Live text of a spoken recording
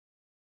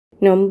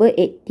Number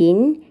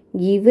 18.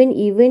 Given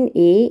even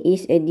A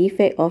is a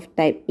defect of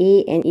type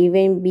A and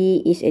even B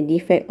is a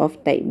defect of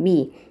type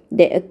B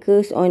that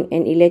occurs on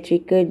an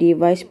electrical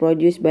device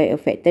produced by a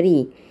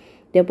factory.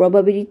 The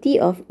probability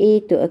of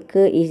A to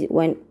occur is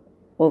 1/8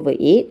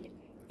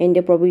 and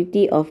the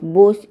probability of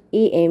both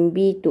A and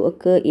B to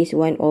occur is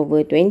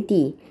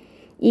 1/20.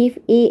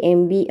 If A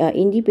and B are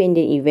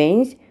independent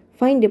events,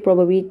 find the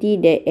probability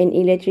that an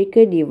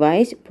electrical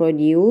device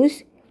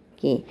produce.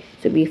 Okay,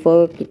 so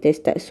before kita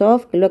start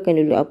solve, keluarkan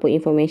dulu apa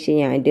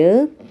information yang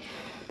ada.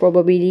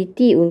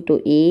 Probability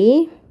untuk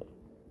A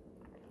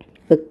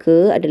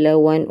occur adalah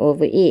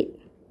 1/8.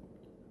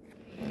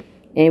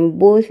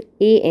 And both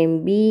A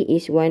and B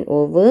is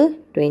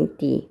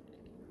 1/20.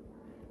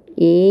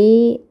 A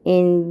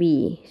and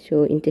B.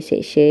 So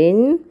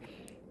intersection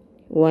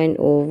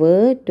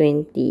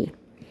 1/20.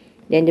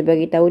 Dan dia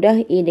bagi tahu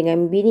dah A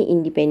dengan B ni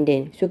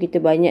independent. So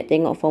kita banyak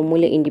tengok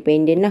formula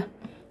independent lah.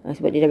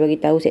 Sebab dia dah bagi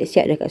tahu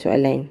siap-siap dah kat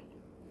soalan.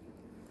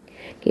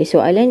 Okay,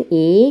 soalan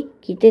A,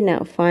 kita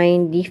nak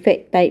find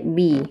defect type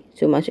B.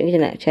 So maksudnya kita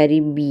nak cari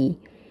B.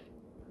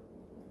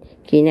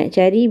 Okay, nak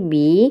cari B,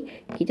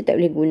 kita tak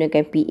boleh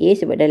gunakan PA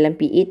sebab dalam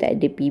PA tak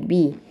ada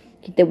PB.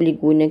 Kita boleh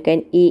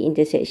gunakan A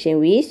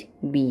intersection with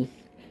B.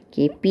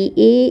 Okay,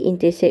 PA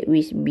intersect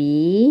with B.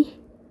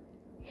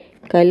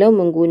 Kalau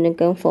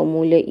menggunakan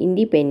formula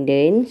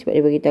independent, sebab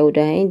dia bagi tahu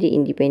dah dia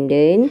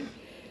independent,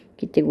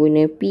 kita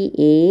guna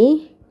PA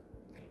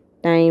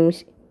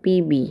times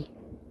PB.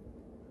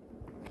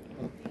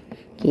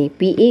 Okay,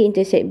 PA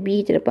intersect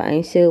B, kita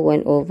dapat answer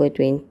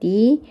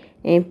 1/20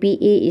 and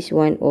PA is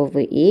 1/8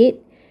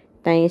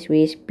 times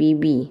with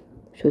PB.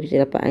 So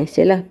kita dapat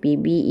answer lah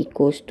PB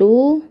equals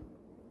to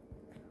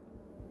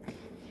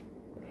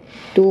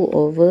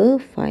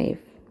 2/5.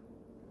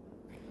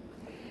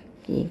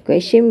 Okay,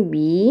 question B.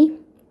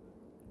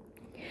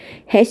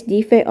 Has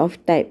defect of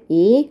type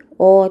A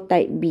or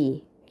type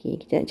B? Okay,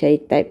 kita nak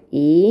cari type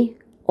A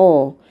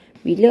or.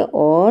 Bila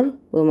or,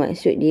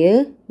 bermaksud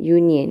dia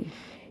union.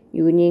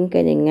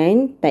 Unionkan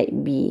dengan type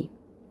B.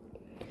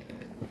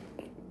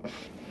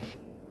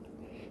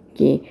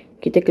 Okay,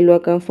 kita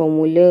keluarkan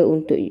formula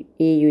untuk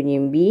A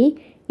union B.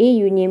 A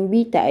union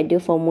B tak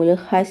ada formula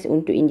khas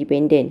untuk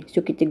independent.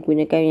 So, kita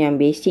gunakan yang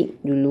basic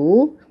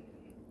dulu.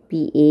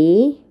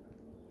 PA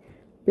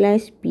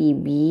plus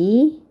PB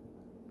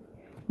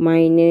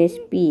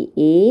minus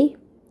PA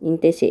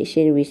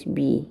intersection with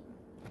B.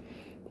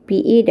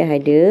 PA dah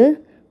ada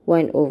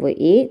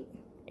 1/8.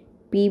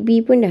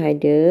 PB pun dah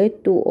ada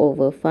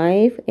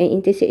 2/5. And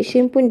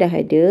intersection pun dah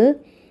ada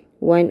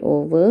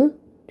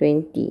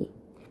 1/20.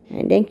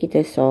 And then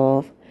kita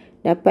solve.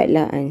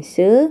 Dapatlah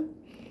answer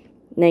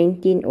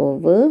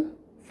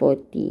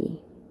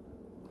 19/40.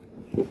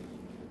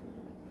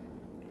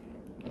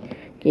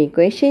 Okay,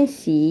 question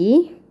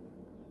C.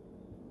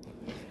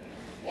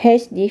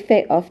 Has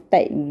defect of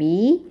type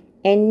B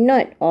and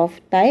not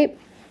of type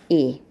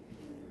A.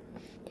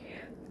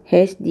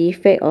 Has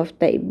defect of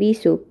type B,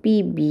 so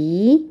PB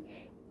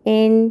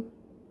and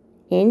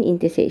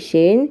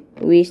intersection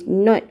with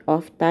not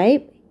of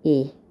type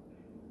A.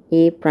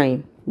 A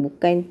prime,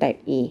 bukan type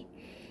A.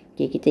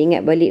 Okay, kita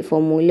ingat balik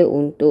formula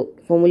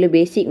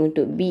basic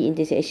untuk B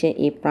intersection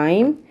A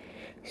prime.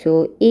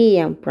 So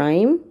A yang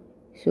prime,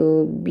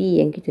 so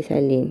B yang kita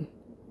salin.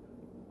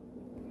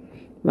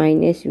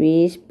 Minus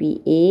with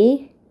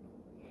PA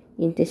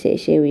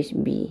intersection with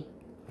B.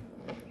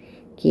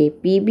 Okay,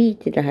 PB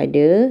kita dah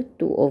ada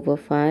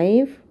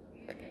 2/5.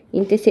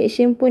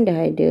 Intersection pun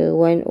dah ada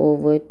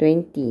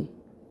 1/20.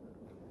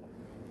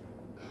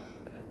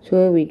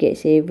 So we get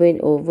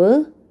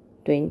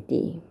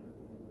 7/20.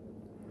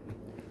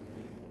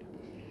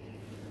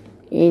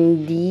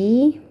 And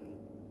D,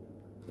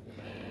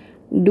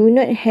 do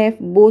not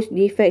have both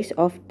defects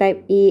of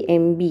type A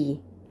and B.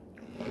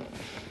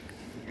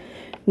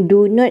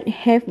 Do not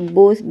have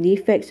both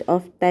defects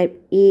of type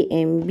A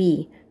and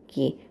B.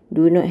 Okay,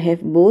 do not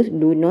have both,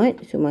 do not.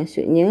 So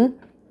maksudnya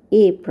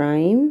A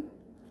prime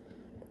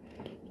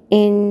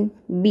and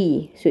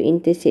B. So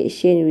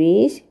intersection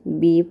with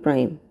B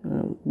prime.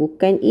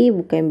 Bukan A,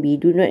 bukan B.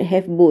 Do not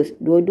have both.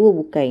 Dua-dua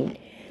bukan.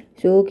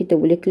 So kita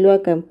boleh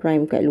keluarkan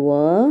prime kat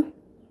luar.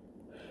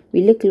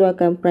 Bila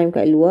keluarkan prime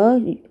kat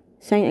luar,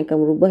 sign akan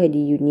berubah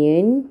jadi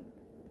union.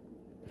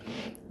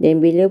 Dan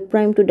bila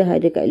prime tu dah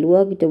ada kat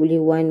luar, kita boleh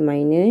 1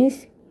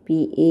 minus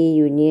PA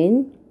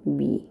union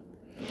B.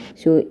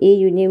 So A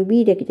union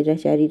B kita dah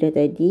cari dah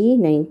tadi,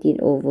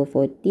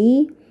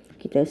 19/40.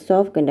 Kita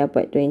solve kan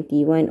dapat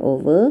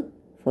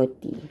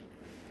 21/40.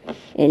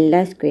 And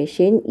last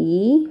question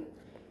E.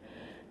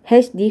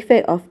 Has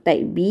defect of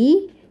type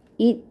B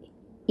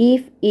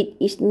if it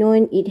is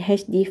known it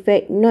has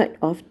defect not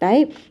of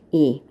type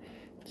A.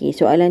 Okay,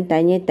 soalan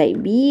tanya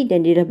type B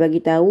dan dia dah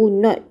bagi tahu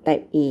not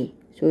type A.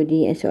 So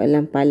dia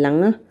soalan palang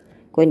lah,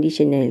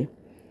 conditional.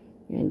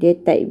 Dia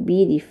type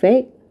B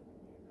defect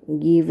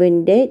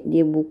given that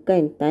dia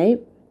bukan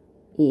type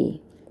A.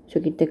 So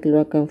kita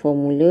keluarkan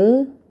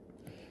formula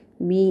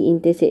B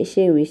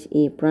intersection with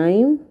A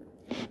prime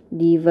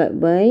divide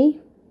by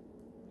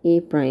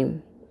A prime.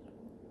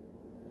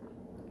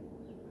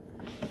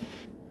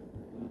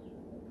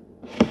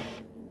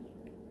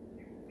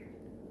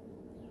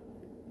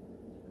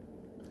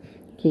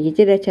 Okay,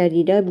 kita dah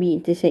cari dah B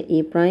intersect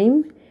A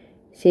prime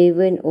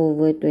 7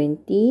 over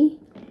 20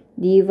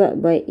 divide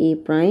by A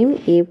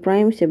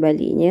prime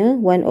sebaliknya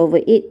 1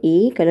 over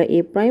 8A, kalau A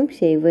prime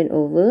 7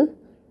 over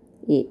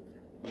 8.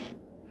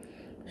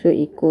 So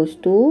equals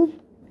to,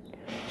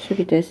 so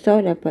kita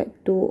solve dapat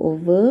 2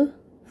 over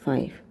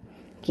 5.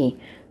 Okay,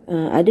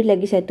 ada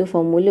lagi satu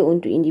formula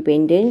untuk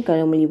independent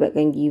kalau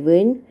melibatkan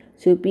given.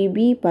 So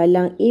PB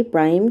palang A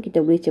prime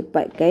kita boleh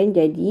cepatkan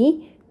jadi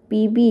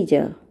PB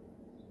je.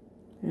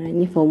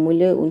 Ini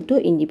formula untuk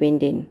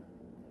independent.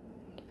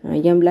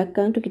 Yang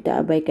belakang tu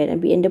kita abaikan,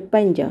 ambil yang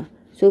depan je.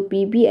 So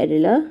PB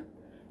adalah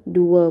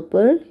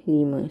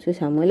 2/5. So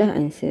samalah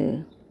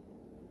answer.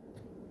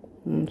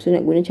 So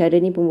nak guna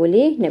cara ni pun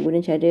boleh, nak guna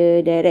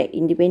cara direct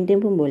independent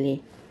pun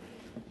boleh.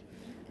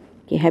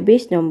 Okay,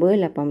 habis nombor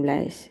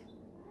 18.